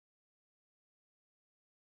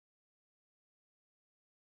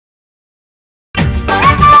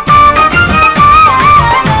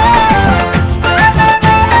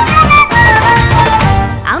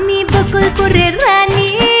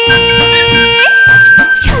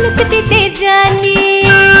জানি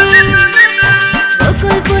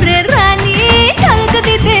বকুলপুরের রানী ঝলক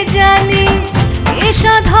দিতে জানি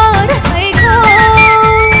এসো ধর হয়ে গো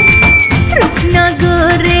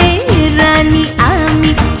রূপনগরে রানী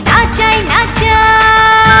আমি নাচাই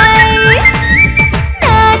নাচাই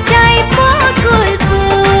নাচাই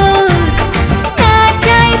বকুলপুর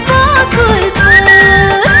নাচাই বকুলপুর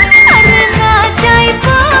আরে নাচাই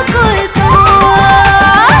বকুলপুর।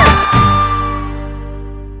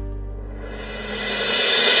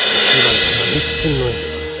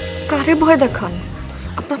 কারে ভয় দেখান?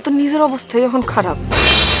 আপনার তো নিজের অবস্থাই এখন খারাপ,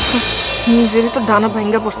 নিজেরই তো ডানা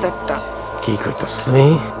ভাঙ্গা পড়ছে একটা। কি করতেছ তুমি?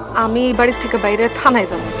 আমি এই বাড়ির থেকে বাইরে থানায়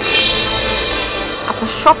যাব,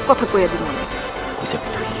 আপনার সব কথা কইয়া দিব।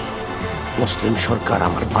 তুই মুসলিম সরকার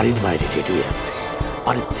আমার বাড়ির বাইরে রেডি আছে,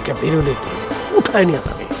 বাড়ির থেকে বেরোলে তো উঠায় নিয়ে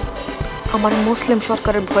যাবে। আমার মুসলিম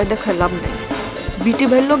সরকারের ভয় দেখায় লাভ নেই, বিটি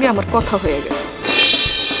ভাইয়ের লগে আমার কথা হয়ে গেছে।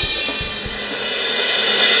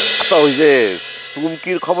 আচ্ছা ওই যে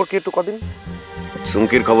চুমকির খবর কি একটু কদিন?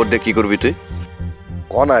 চুমকির খবর দিয়ে কি করবি তুই?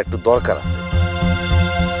 কনা একটু দরকার আছে।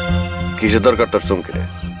 কিসের দরকার তোর চুমকিরে?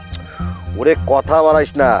 ওরে কথা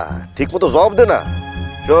বাড়াইস না, ঠিক মতো জবাব দে না।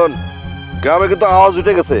 শোন, গ্রামে কিন্তু আওয়াজ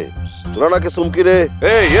উঠে গেছে তোরা নাকি চুমকিরে।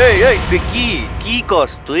 এই এই এই তুই কি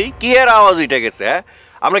কস? তুই কি এর আওয়াজ উঠে গেছে?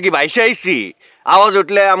 আমরা কি বাইসে আইছি? আওয়াজ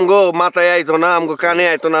উঠলে আমগো মাথায় আইতো না, আমগো কানে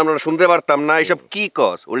আইতো না, আমরা শুনতে পারতাম না। এইসব কি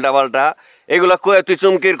কস উল্টা পাল্টা? এগুলা কয়ে তুই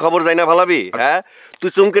চুমকির খবর যাই না ভালাবি? হ্যাঁ, তুই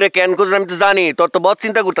চুমকিরে কেন করছিস আমি তো জানি, তোর তো বদ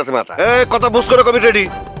চিন্তা করতেছে মাথা। কথা বুঝ করে কবি রেডি।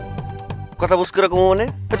 কথা বুঝ করে কম মানে?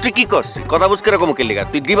 তুই কি কস? তুই কথা বুঝ করে কম কে লিগা?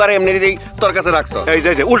 তুই দিবারে এমনি দিই তোর কাছে রাখছ। এই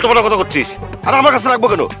যে উল্টো পাল্টা কথা করছিস। আর আমার কাছে রাখবো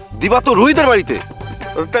কেন? দিবা তো রুহিদের বাড়িতে।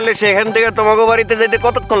 তাহলে সেখান থেকে তোমাকে বাড়িতে যাইতে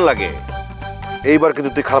কতক্ষণ লাগে? এইবার কিন্তু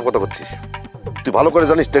তুই খারাপ কথা করছিস। তুই ভালো করে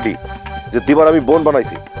জানিস টেডি যে দিবার আমি বোন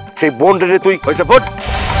বানাইছি, সেই বোন টেডি তুই হয়েছে ফোট।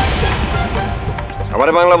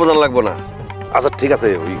 আমারে বাংলা বোঝান লাগবো না। আচ্ছা ঠিক আছে,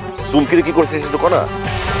 ওই চুমকিরে কি করছিস একটু কনা।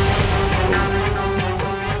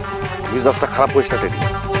 মিজাজটা খারাপ করিস না টেডি।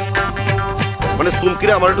 মানে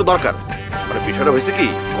চুমকিরে আমার একটু দরকার। মানে বিষয়টা হয়েছে কি,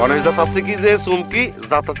 গণেশ দাস আসছে কি যে চুমকি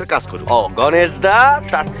যাত্রাতে কাজ করবে। ও গণেশ দা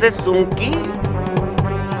চাচ্ছে চুমকি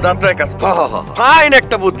যাত্রায় কাজ। ফাইন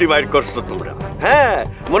একটা বুদ্ধি বাইর করছো তোমরা। হ্যাঁ,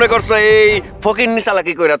 মনে করছো এই ফকিন্নি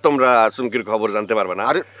চালাকি কইরা তোমরা চুমকির খবর জানতে পারবে না?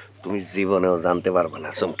 আরে তুমি জীবনেও জানতে পারবে না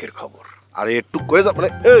চুমকির খবর। আরে একটু কয়ে যা, মানে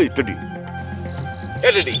এই টেডি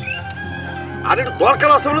টেডি আরে একটু দরকার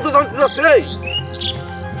আছে বলে তো জানতে যাচ্ছে। এই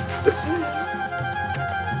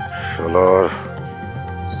শালার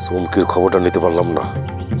চুমকির খবরটা নিতে পারলাম না।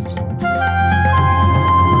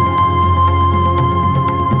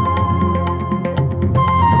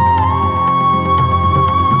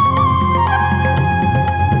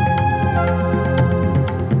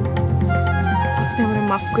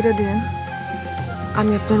 মাফ করে দেন,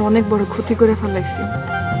 আমি আপনার অনেক বড় ক্ষতি করে ফেলাইছি।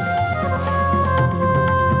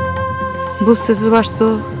 বুঝতেতে পারছো,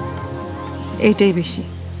 এইটাই বেশি।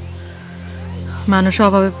 মানুষ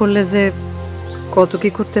অভাবে পড়লে যে কত কি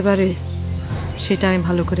করতে পারে সেটা আমি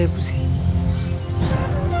ভালো করে বুঝি।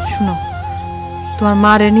 শুনো, তোমার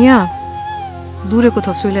মারে নিয়া দূরে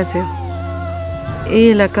কোথাও চলে আছে, এই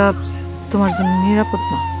এলাকা তোমার জন্য নিরাপদ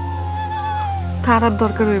না। তার আর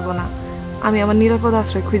দরকার হইব না, আমি আমার নিরাপদ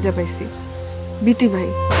আশ্রয় খুঁজে পাইছি। বিটি ভাই।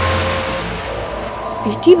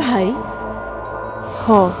 বিটি ভাই? হ,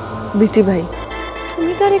 বিটি ভাই।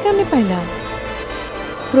 তুমি তারে কেমনে পাইলা?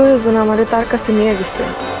 প্রয়োজন আমারে তার কাছে নিয়ে গেছে।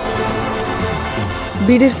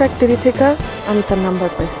 বিড়ির ফ্যাক্টরি থেকে আমি তার নাম্বার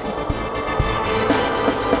পাইছি।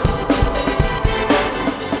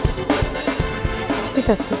 ঠিক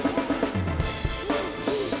আছে,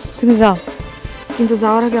 তুমি যাও। কিন্তু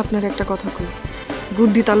যাওয়ার আগে আপনার একটা কথা কই,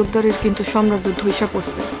 গুড্ডি তালুকদারের কিন্তু সাম্রাজ্য ধইসা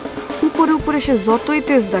পড়ছে। উপরে উপরে সে যতই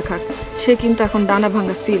তেজ দেখাক, সে কিন্তু এখন ডানা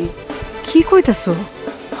ভাঙা সিল। কি কইতাছো?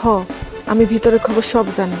 হ, আমি ভিতরের খবর সব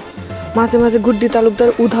জানি। মাঝে মাঝে গুড্ডি তালুকদার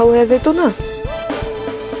উধাও হয়ে যেত না,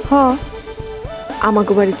 হ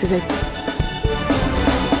আমাকে বাড়িতে যাইত।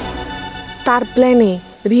 তার প্ল্যানে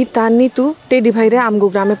রিতা নিতু টেডি ভাইরে আমগো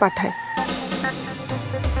গ্রামে পাঠায়।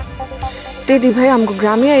 টেডি ভাই আমগো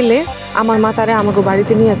গ্রামে আইলে আমার মা তারে আমাগো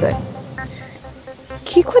বাড়িতে নিয়ে যায়।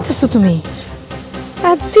 কি কইতাছো তুমি?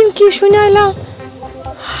 একদিন কি শুনে আইলা,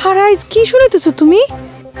 হারাইজ কি শুনাইতেছো তুমি?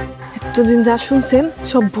 এতদিন যা শুনছেন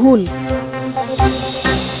সব ভুল,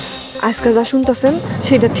 আজকে যা শুনতেছেন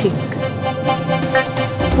সেটা ঠিক।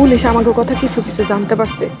 পুলিশ আমাকে কথা কিছু কিছু জানতে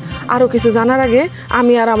পারছে, আরো কিছু জানার আগে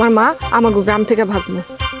আমি আর আমার মা আমাকে গ্রাম থেকে ভাগবো।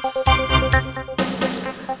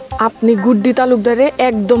 আপনি গুড্ডি তালুকদারে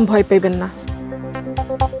একদম ভয় পাইবেন না।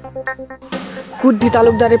 গুড্ডি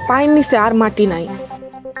তালুকদারের পায়ের নিচে আর মাটি নাই।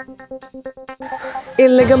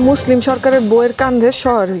 এর লেগে মুসলিম সরকারের বইয়ের কান্ধে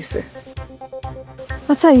শহর হইছে।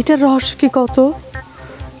 আচ্ছা এটার রহস্য কি কত?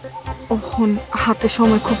 হাতে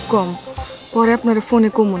সময় খুব কম, পরে আপনারা ফোনে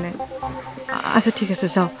কমুনে। আচ্ছা ঠিক আছে,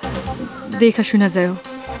 যাও দেখা শোনা যাও।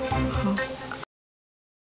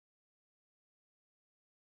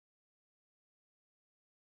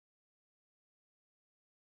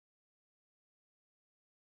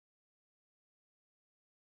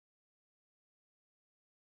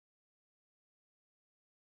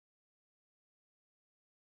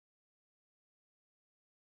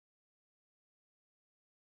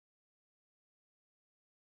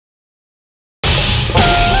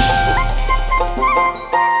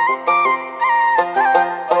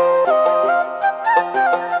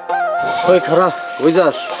 ওই খারাপ ওই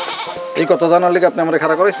যাস, এই কথা জানার লেগে আপনি আমার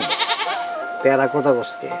খারাপ করেছেন। তেরা কথা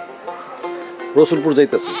কসকে রসুলপুর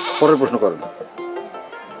যাইতেছি, পরের প্রশ্ন করেন।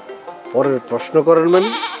 পরের প্রশ্ন করেন মানে?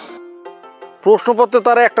 প্রশ্নপত্রে তো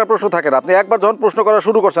আর একটা প্রশ্ন থাকে না, আপনি একবার যখন প্রশ্ন করা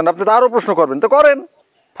শুরু করছেন আপনি তো আরও প্রশ্ন করবেন, তো করেন।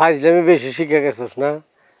 ফাইজলামি বেশি শিখে গেছিস না,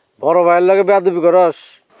 বড় ভাইয়ের লাগে বেয়াদবি করস।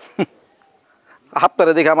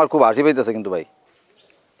 আপনারা দেখে আমার খুব হাসি পাইতেছে কিন্তু ভাই।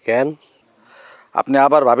 কেন? আপনি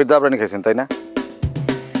আবার ভাবির দাবরানি খাইছেন তাই না?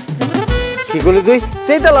 কি করলি তুই?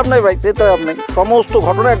 চেইতে লাভ নাই ভাই, চেইতে লাভ নাই, সমস্ত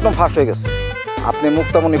ঘটনা একদম ফাঁস হয়ে গেছে। আপনি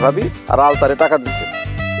মুক্তামণি ভাবি আর আলতারে টাকা দিচ্ছেন,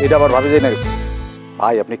 এটা আবার ভাবি যাই না গেছে।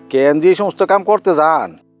 ভাই আপনি কেন যে এই সমস্ত কাম করতে যান?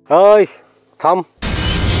 ওই থাম,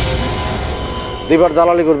 দিবার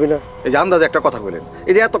দালালি করবি না। এই যে আন্দাজে একটা কথা বললেন,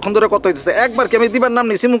 এই যে এতক্ষণ ধরে কত হইতেছে, একবার কি আমি দিবার নাম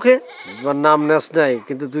নিছি মুখে? দিবার নাম নেস নাই,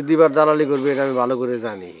 কিন্তু তুই দিবার দালালি করবি এটা আমি ভালো করে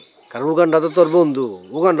জানি। কারণ উগান্ডা তো তোর বন্ধু,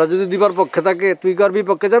 উগান্ডা যদি দিবার পক্ষে থাকে তুই কার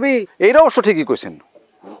বিপক্ষে যাবি? এইটা অবশ্য ঠিকই কইছেন,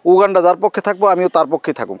 উগান্ডা যার পক্ষে থাকবো আমিও তার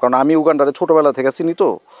পক্ষেই থাকবো, কারণ আমি উগান্ডারে ছোটবেলা থেকে চিনি তো।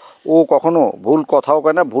 ও কখনো ভুল কথাও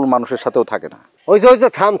কয় না, ভুল মানুষের সাথেও থাকে না। হইছে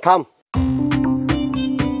থাম থাম,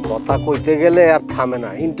 কথা কইতে গেলে আর থামে না,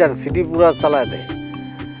 ইন্টারসিটি পুরা চালায় দেয়।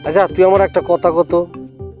 আচ্ছা তুই আমার একটা কথা কত।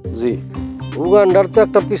 জি। উগান্ডার তো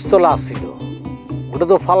একটা পিস্তল আসছিল, ওটা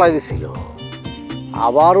তো ফালাই দিছিল,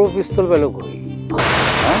 আবারও পিস্তল পেল কই?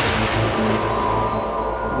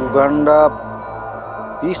 উগান্ডা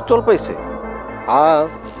পিস্তল পাইছে? হ্যাঁ,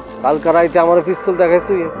 কালকে রাইতে আমার পিস্তল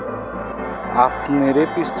দেখাইছি। আপনারে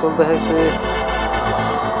পিস্তল দেখাইছে?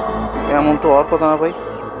 এমন তো আর কথা না ভাই।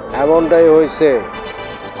 এমনটাই হয়েছে,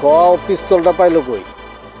 পিস্তলটা পাইলো কই?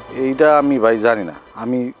 এইটা আমি ভাই জানি না,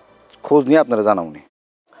 আমি খোঁজ নিয়ে আপনারা জানাবনি।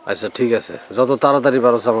 আচ্ছা ঠিক আছে, যত তাড়াতাড়ি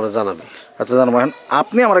পারছ আমরা জানাবি। আচ্ছা জানাবো।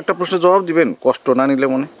 আপনি আমার একটা প্রশ্নের জবাব দিবেন, কষ্ট না নিলে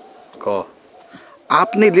মনে। ক,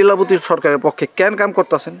 আপনি লীলাবতী সরকারের পক্ষে কেন কাম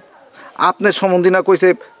করতেছেন? আপনি সম্বন্ধী না কইছে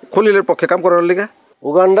খলিলের পক্ষে কাম করার লিগা?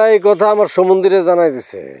 উগান্ডা এই কথা আমার সমুদ্রে জানাই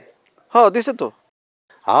দিছে। হ্যাঁ দিছে তো।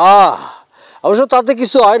 অবশ্য তাতে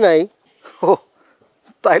কিছু হয় নাই। ও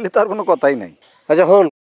তাইলে তো আর কোনো কথাই নাই। আচ্ছা হন,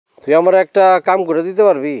 তুই আমার একটা কাম করে দিতে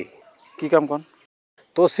পারবি? কি কাম কন?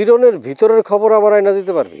 তো সিরনের ভিতরের খবর আমার আইনা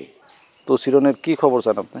দিতে পারবি? তো সিরনের কি খবর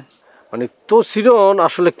চান আপনি? মানে তো সিরন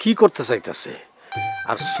আসলে কি করতে চাইতেছে,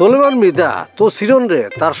 আর সোলেমান মৃদা তো সিরন রে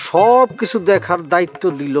তার সব কিছু দেখার দায়িত্ব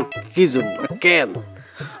দিল কি জন্য, কেন?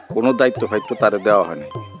 কোনো দায়িত্ব ফাইত্য তারে দেওয়া হয়নি,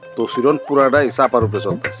 তো সিরন পুরাটাই চাপার উপরে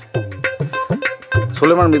চলতেছে।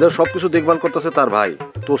 সোলেমান মৃদা সবকিছু দেখভাল করতেছে তার ভাই,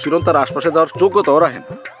 তো সিরন তার আশপাশে যাওয়ার যোগ্যতাও রাখে না।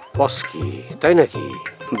 বস কি তাই নাকি?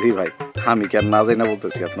 জি ভাই, আমি কি আর না যাই না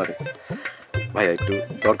বলতেছি আপনারে। ভাই একটু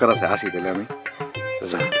দরকার আছে, আসি তাহলে আমি।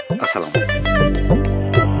 আসসালাম।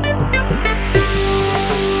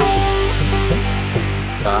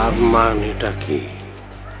 তার মানেটা কি?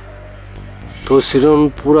 তো সিরন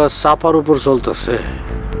পুরা চাপার উপর চলতেছে,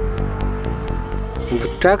 কিন্তু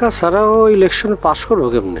টাকা ছাড়াও ইলেকশনে পাশ করবো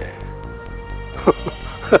কেমনে?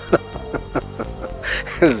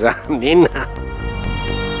 জানি না।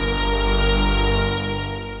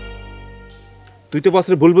 তুই তো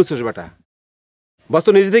বছরে ভুল বুঝছিস বেটা। বস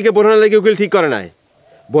তো নিজে থেকে বোরহানের লেগে উকিল ঠিক করে নাই।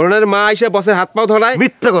 বোরহানের মা আইসা বসের হাত পাও ধরায়।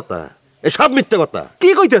 মিথ্যা কথা, এসব মিথ্যা কথা। কি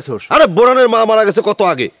কইতেছস? আরে বোরহানের মা মারা গেছে কত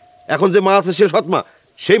আগে, এখন যে মা আছে সে সৎ মা,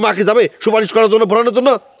 সেই মা কি যাবে সুপারিশ করার জন্য বোরহানের জন্য?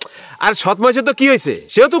 আর সৎ মাসে তো কি হয়েছে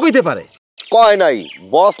সেও তো কইতে পারে। কয় নাই,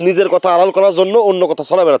 বস নিজের কথা আড়াল করার জন্য অন্য কথা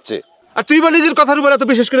ছড়া বেড়াচ্ছে। আর তুই বা নিজের কথার উপর এত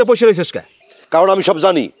বিশেষ করে বসে রয়েছিস কে? কারণ আমি সব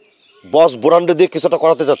জানি, বস বোরহানরে দিয়ে কিছুটা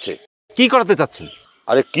করাতে যাচ্ছে। কি করাতে চাচ্ছেন?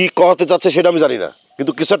 আরে কি করাতে চাচ্ছে সেটা আমি জানি না,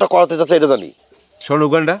 কিন্তু কিছু একটা করাতে চাচ্ছে এটা জানি। শোন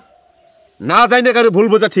উগান্ডা, না জানি না কারো ভুল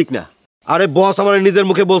বোঝা ঠিক না। আরে বস আমার নিজের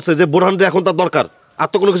মুখে বলছে যে বোরহানরে এখন তার দরকার, আর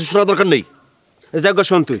তো কোনো কিছু শোনার দরকার নেই। যাক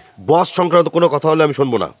শোন, তুই বস সংক্রান্ত কোনো কথা হলে আমি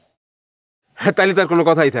শুনবো না। হ্যাঁ, তাহলে তার কোনো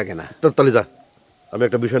কথাই থাকে না। তাহলে যা, আমি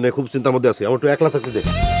একটা বিষয় নিয়ে খুব চিন্তার মধ্যে আছি, আমার একটু একলা থাকতে দে।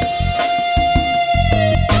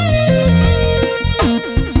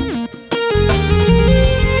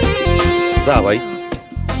 যা ভাই।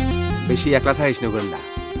 বেশি একলা থাকিস না উগান্ডা,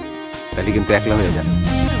 তাহলে কিন্তু একলা হয়ে যাবে।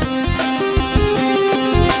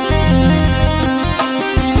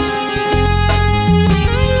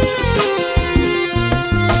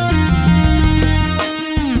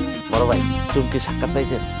 চুমকির সাক্ষাৎ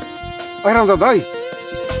পাইছেন? দাদাই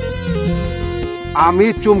আমি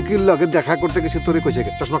চুমকির লগে দেখা করতে গেছি, তোরে কইছে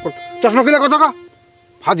চশমা কর, চশমা কিলা কথা কা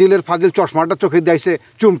ফাজিলের ফাজিল চশমাটা চোখে দিয়েছে,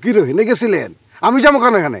 চুমকির হেনে গেছিলেন, আমি যাবো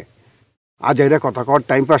কেন এখানে? আজ এরা কথা কর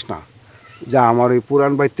টাইম পাস না, যা আমার ওই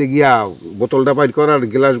পুরান বাড়িতে গিয়া বোতলটা বাইর কর আর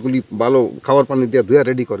গ্লাসগুলি ভালো খাবার পানি দিয়া ধুয়া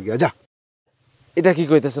রেডি কর গিয়া যা। এটা কি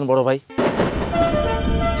কইতেছেন বড় ভাই?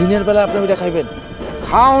 দিনের বেলা আপনি ওইটা খাইবেন?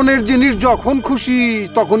 খাওনের জিনিস যখন খুশি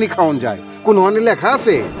তখনই খাওন যায়। কোন হনে লেখা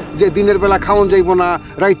আছে যে দিনের বেলা খাওন যাইব না,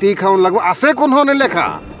 রাইতেই খাওন লাগবো? আছে কোন হনে লেখা?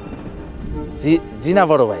 জি না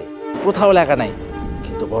বড় ভাই, কোথাও লেখা নাই।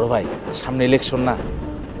 কিন্তু বড় ভাই সামনে ইলেকশন না?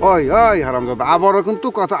 ওই ওই হারামজাদা,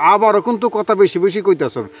 আবারও কিন্তু কথা বেশি বেশি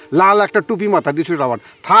কইতাছ। লাল একটা টুপি মাথা দিছিস, আবার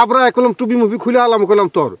থাবরা একলম টুপি মুভি খুলে আলাম কইলাম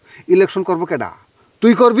তোর। ইলেকশন করবো কেডা?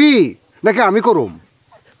 তুই করবি নাকি আমি করুম?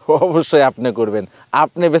 অবশ্যই আপনি করবেন।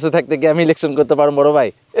 আপনি বেঁচে থাকতে কি আমি ইলেকশন করতে পারবো বড় ভাই?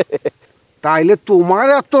 তাইলে তোমার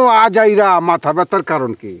এত আজাইরা মাথা ব্যথার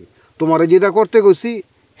কারণ কি? তোমার যেটা করতে গেছি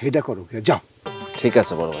সেটা করো, যাও। ঠিক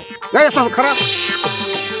আছে বড় ভাই। খারাপ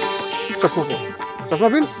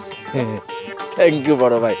থ্যাংক ইউ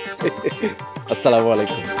বড় ভাই। আসসালামু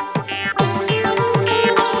আলাইকুম।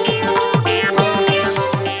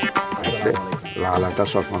 লাল একটা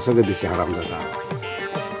চশমা চোখে দিচ্ছে হারামজাদা,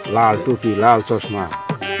 লাল টুপি লাল চশমা।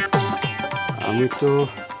 আমি তো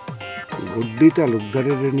গুড্ডি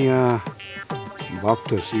তালুকদারের নিয়া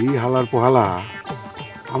ভাবতেছি হালার পোহালা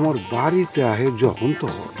আমার বাড়িতে আহে যখন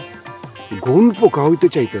তখন গুণ পোকা হইতে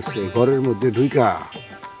চাইতেছে, ঘরের মধ্যে ঢুইকা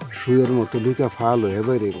শুয়ের মতো ঢুইকা ফাল হয়ে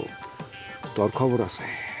বাইরে। তোর খবর আছে,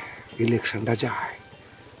 ইলেকশনটা যায়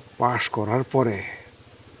পাশ করার পরে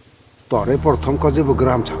তরে প্রথম কাজে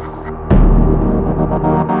গ্রাম ছাড়া করা।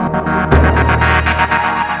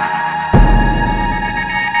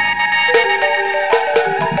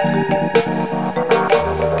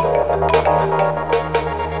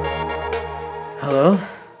 হ্যালো,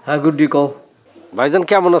 হ্যাঁ গুড্ডি কও। ভাইজান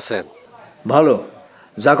কেমন আছেন? ভালো,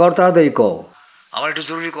 যা কর তাড়াতাড়ি কও, আমার একটু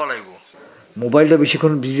জরুরি কল আইব। মোবাইলটা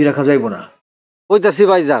বেশিক্ষণ বিজি রাখা যাইব না। কইতাছি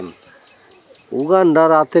ভাইজান, উগান্ডা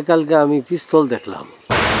রাতে কালকে আমি পিস্তল দেখলাম।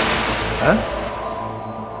 হ্যাঁ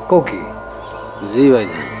কও কি? জি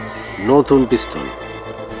ভাইজান, নতুন পিস্তল।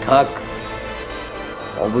 থাক,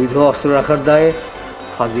 অবৈধ অস্ত্র রাখার দায়ে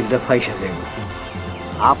ফাজিলটা ফাইসা যাইব।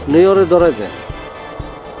 আপনি ওরে ধরে দেন,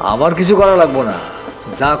 আমার কিছু করা লাগবো না,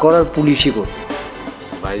 যা করার পুলিশই করবে।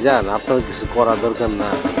 ভাইজান আপনার কিছু করা দরকার না,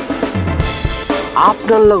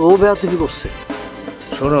 আপনার লোক ও বেয়াদবি করছে।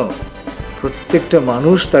 শোনো, প্রত্যেকটা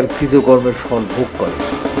মানুষ তার কৃতকর্মের ফল ভোগ করে।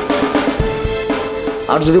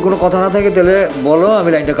 আর যদি কোনো কথা না থাকে তাহলে বলো, আমি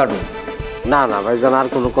লাইনটা কাটবো। না না ভাইজান, আর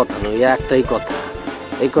কোনো কথা নয়, একটাই কথা।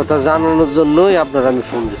 এই কথা জানানোর জন্যই আপনার আমি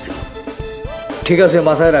ফোন দিছিলাম। ঠিক আছে,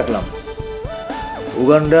 মাথায় রাখলাম।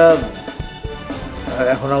 উগান্ডা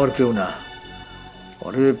এখন আমার কেউ না,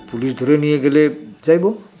 পরে পুলিশ ধরে নিয়ে গেলে যাইব।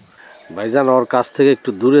 ভাইজান ওর কাছ থেকে একটু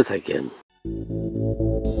দূরে থাকেন।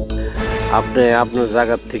 আপনি আপনার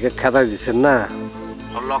জায়গার থেকে খেদাই দিচ্ছেন না,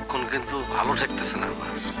 ওর লক্ষণ কিন্তু ভালো থাকতেছে না।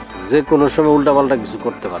 যে কোনো সময় উল্টাপাল্টা কিছু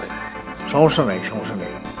করতে পারে। সমস্যা নাই, সমস্যা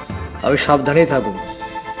নেই, আমি সাবধানেই থাকুন।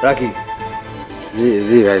 রাখি। জি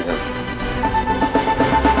জি ভাইজান।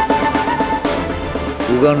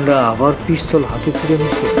 উগান্ডা আবার পিস্তল হাতে তুলে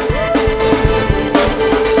নিছে।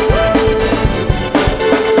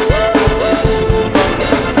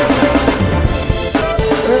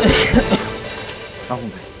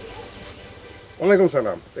 ওয়ালাইকুম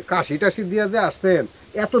সালাম। কাশি টাশি দিয়া যে আসছেন,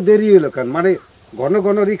 এত দেরি হলো কেন? মানে ঘন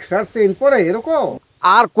ঘন রিক্সার চেইন পরে এরকম?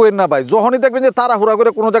 আর কোয়েন না ভাই, যখনই দেখবেন যে তাড়াহুড়া করে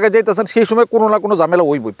কোনো জায়গায় যাইতেছেন, সেই সময় কোনো না কোনো ঝামেলা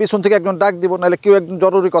হইবই। পিছন থেকে একজন ডাক দিব, নাহলে কেউ একজন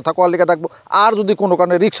জরুরি কথা কোয়ার লিখে ডাকবো। আর যদি কোনো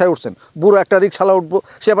কারণে রিক্সায় উঠছেন, বুড়ো একটা রিক্সালা উঠবো,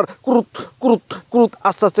 সে আবার কুরুত কুরুত কুরুত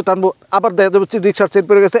আস্তে আস্তে টানবো, আবার দেখা যাবে রিক্সার চেন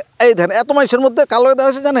পড়ে গেছে। এই ধ্যান এত মানুষের মধ্যে কালো দেখা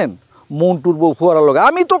হয়েছে জানেন, মন্টুর বউ ফুয়ারা লগে।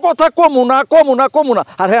 আমি তো কথা কমু না কমু না কমু না,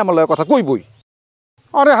 আর হ্যাঁ আমার লগে কথা কইবই।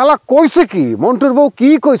 আরে হালা কইছে কি? মন্টুর বউ কি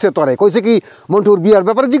কইছে তরে? কইছে কি মন্টুর বিয়ার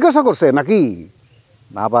ব্যাপারে জিজ্ঞাসা করছে নাকি?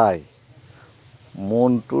 না ভাই,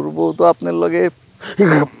 মন্টুর বউ তো আপনার লগে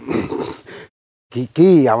কি কি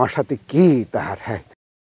আমার সাথে কি তাহার? হ্যাঁ,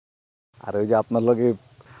 আর ওই যে আপনার লগে,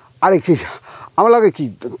 আরে কি আমার লগে কি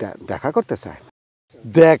দেখা করতে চায়?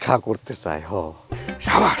 দেখা করতে চাই। হ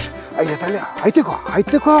সাবাস, এই যে তাহলে আইতে কো,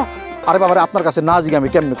 আইতে কো। আরে বাবা, আপনার কাছে না জিগে আমি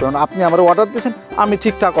কেমনি করেন? আপনি আমার অর্ডার দিয়েছেন, আমি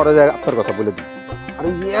ঠিকঠাক করে যায় আপনার কথা বলে দিই। আরে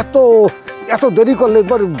এত এত দেরি করলে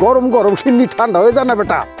গরম গরম সিন্নি ঠান্ডা হয়ে যায় না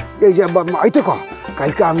বেটা। এই যে আইতে কো,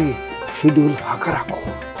 কালকে আমি শিডিউল ফাঁকা রাখো।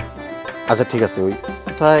 আচ্ছা ঠিক আছে, ওই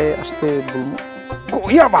কোথায় আসতে বলবো?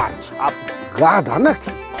 কই আবার গাধা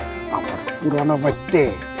নাকি? আমার পুরানো বাড়িতে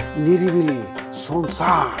নিরিবিলি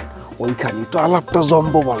শুনছান, ওইখানে তো আলাপটা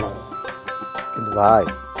জম্বো বলো। কিন্তু ভাই,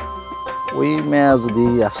 ওই মেয়া যদি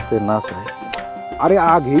আসতে না চায়। আরে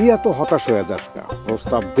আগেই এত হতাশ হয়ে যাস না,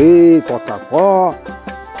 প্রস্তাব দে, কথা ক,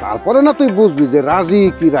 তারপরে না তুই বুঝবি যে রাজি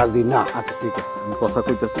কি রাজি না। আচ্ছা ঠিক আছে, আমি কথা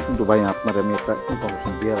কইতেছি, কিন্তু ভাই আপনার আমি একটা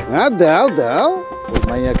ইনফরমেশন দিয়ে রাখি। হ্যাঁ দাও দাও। ওই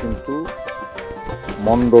মাইয়া কিন্তু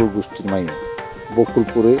মন্ডল গোষ্ঠীর মাইয়া।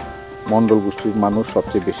 বকুলপুরে মন্ডল গোষ্ঠীর মানুষ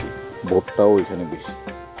সবচেয়ে বেশি, ভোটটাও ওইখানে বেশি।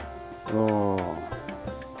 ও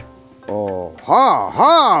ও হ্যাঁ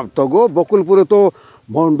হ্যাঁ, তো গো বকুলপুরে তো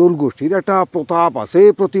মন্ডল গোষ্ঠীর একটা প্রতাপ আছে,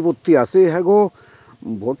 প্রতিপত্তি আছে। হ্যাঁ গো,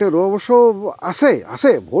 ভোটের অবশ্য আছে,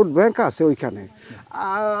 আছে ভোট ব্যাংক আছে ওইখানে।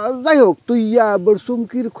 যাই হোক, তুই আবার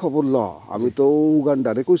চুমকির খবর ল। আমি তো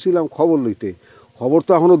উগান্ডারে কইছিলাম খবর লইতে, খবর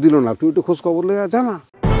তো এখনো দিল না। তুই একটু খোঁজ খবর লইয়া জানা।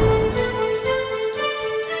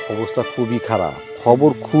 অবস্থা খুবই খারাপ,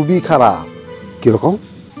 খবর খুবই খারাপ। কিরকম?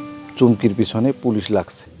 চুমকির পিছনে পুলিশ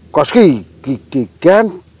লাগছে। কসকি কি কেন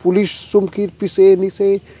পুলিশ চুমকির পিছে নিছে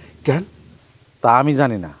কেন? তা আমি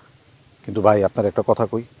জানি না, কিন্তু ভাই আপনার একটা কথা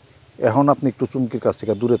কই, এখন আপনি একটু চুমকির কাছ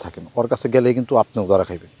থেকে দূরে থাকেন। ওর কাছে গেলে কিন্তু আপনিও ধরা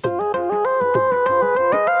খাইবেন।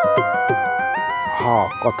 হ্যাঁ,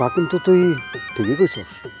 কথা কিন্তু তুই ঠিকই কইছস।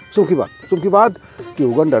 চুমকিবাদ তুই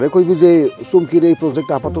উগান্ডারে কইবি যে চুমকির এই প্রজেক্ট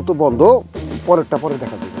আপাতত বন্ধ, পরেরটা পরে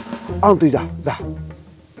দেখা যাবে। আহ তুই যা যা।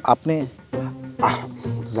 আপনি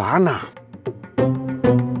যা না।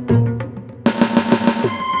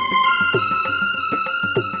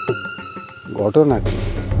 ঘটনা কি?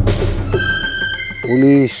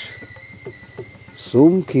 পুলিশ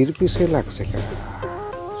চুমকির পিছে লাগছে কেন?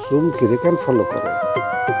 চুমকিরে কেন ফলো করে?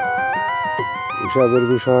 হিসাবের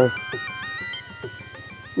বিষয়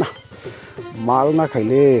না, মাল না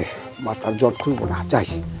খাইলে মাথার জট খুলবো না। যাই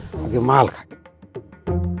আগে মাল খাই।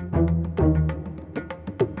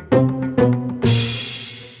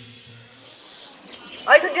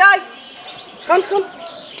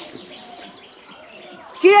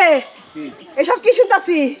 কিরে এসব কি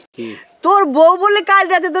শুনতাছি? তোর বউ বলে কাল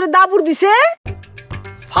রাতে তোর দাবুর দিছে?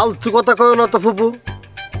 ফালতু কথা কয় না তো ফুপু,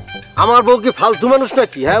 আমার বউ কি ফালতু মানুষ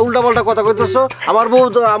নাকি? হ্যাঁ, উল্টা পাল্টা কথা কইতেছো। আমার বউ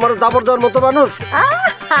আমার দাবর দেওয়ার মতো মানুষ?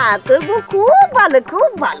 তোর বউ খুব ভালো,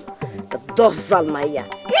 খুব ভালো। 10 সাল মাইয়া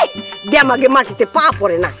দেমাগে মাটিতে পা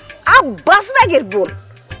পড়ে না। আব্বাস ব্যাগের বোন,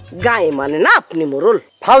 গায়ে মানে না আপনি মোরল।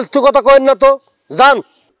 ফালতু কথা কয়েন না তো, জান।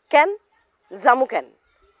 কেন জামু কেন?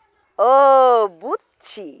 ও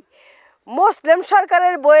বুঝছি, মুসলিম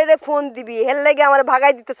সরকারের বইয়েরে ফোন দিবি, হেল লাগে আমার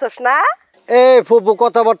ভাগাই দিতেছস না? এ ফুপু,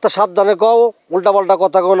 কথাবার্তা সাবধানে কও, উল্টা পাল্টা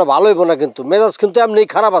কথা কও না, ভালো হইব না কিন্তু। মেজাজ কিন্তু এমনি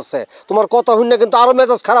খারাপ আছে, তোমার কথা শুনে কিন্তু আরো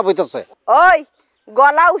মেজাজ খারাপ হইতেছে। ওই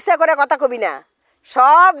গলা উঁচা করে কথা কবি না,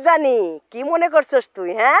 সব জানি। কি মনে করছস তুই?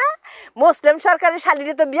 হ্যাঁ, মুসলিম সরকারের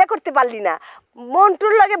শালিরে তো বিয়ে করতে পারলি না,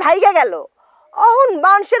 মন্টুর লগে ভাইগা গেল, অহন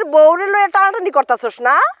মানুষের বউরে লয়ে টানাটানি করতেছস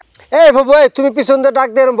না? এই বাবু, তুমি পিছন দিয়ে ডাক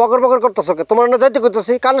দিয়ে বগর বগর করতেছো কে? তোমার না যাইতে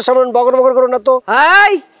কইতেছি, কানের সামনে বগর বগর করো না তো।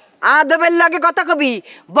 এই আদবের লাগে কথা কবি,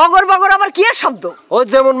 বগর বগর আবার কি এর শব্দ? ওই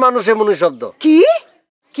যেমন মানুষ এমনই শব্দ। কি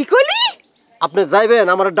কি কইলি? আপনি যাইবেন,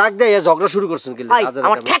 আমার ডাক দিয়ে ঝগড়া শুরু করছেন কি?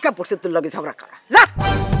 আমার ঠেকা পড়ছে তোর লগে ঝগড়া করা। যা।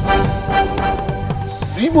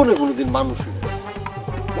 জীবনে কোনোদিন মানুষ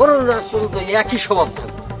মরণ পর্যন্ত একই স্বভাব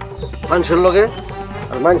থাকবে, মানুষের লগে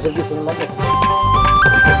আর মানুষের পিছনে লাগে।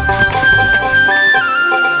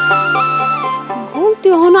 বলতে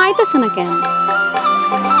হনো আইতাছে না কেন?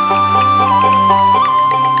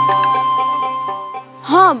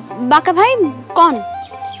 হ্যাঁ বাঁকা ভাই, কোন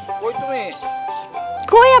কই তুমি?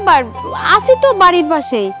 কই আবার? আসি তো বাড়ির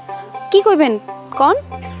পাশেই। কি কইবেন কোন?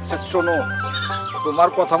 শোনো, তোমার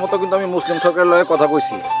কথা মতো কিন্তু আমি মুসলিম সরকারের লগে কথা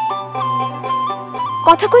কইছি।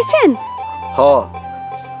 কথা কইছেন? হ্যাঁ,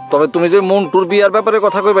 তবে তুমি যে মন্টুর বিয়ার ব্যাপারে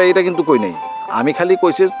কথা কইবা এটা কিন্তু কই নাই। আমি খালি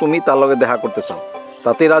কইছি তুমি তার লগে দেখা করতে চাও,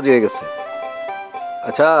 তাতেই রাজি হয়ে গেছে।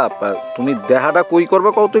 আচ্ছা, তুমি দেখাটা কই করবে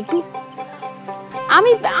কও তো একটু?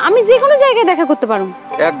 আমি আমি যে কোনো জায়গায় দেখা করতে পারুম।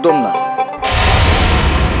 একদম না।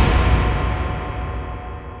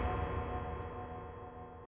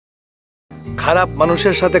 খারাপ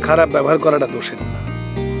মানুষের সাথে খারাপ ব্যবহার করাটা দোষের না,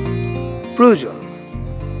 প্রয়োজন।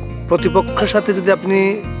 প্রতিপক্ষের সাথে যদি আপনি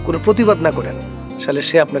কোনো প্রতিবাদ না করেন, তাহলে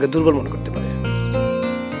সে আপনাকে দুর্বল মনে করতে পারে।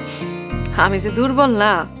 আমি যে দুর্বল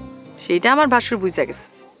না সেটা আমার ভাসুর বুঝা গেছে।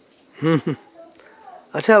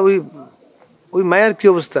 আচ্ছা, ওই মায়ার কি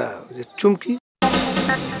অবস্থা? যে চুমকি,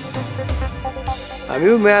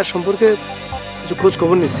 আমিও মায়ার সম্পর্কে কিছু খোঁজ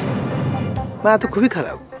খবর নিচ্ছি। মায়া তো খুবই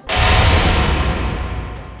খারাপ।